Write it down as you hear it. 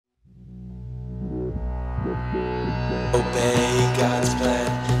Obey God's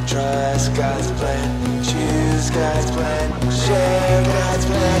plan, trust God's plan, choose God's plan, share God's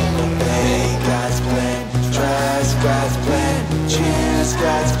plan. Obey God's plan, trust God's plan, choose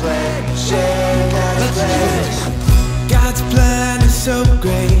God's plan, share God's plan. God's plan is so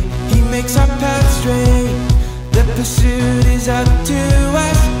great, He makes our path straight. The pursuit is up to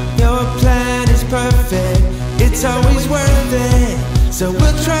us. Your plan is perfect, it's always worth it, so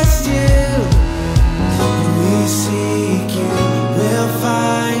we'll trust you. When we seek you, we'll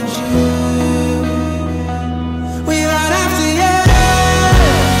find you. We run after you,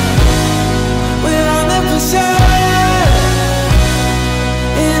 we're on the pursuit.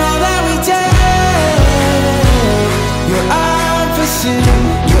 In all that we do, you're our pursuit,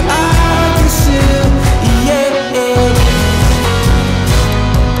 you're our pursuit. Yeah, yeah.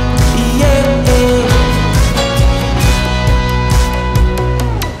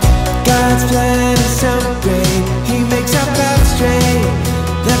 God's plan is so great, He makes our path straight.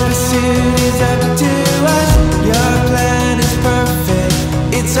 The pursuit is up to us. Your plan is perfect,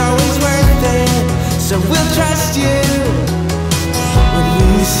 it's always worth it, so we'll trust you.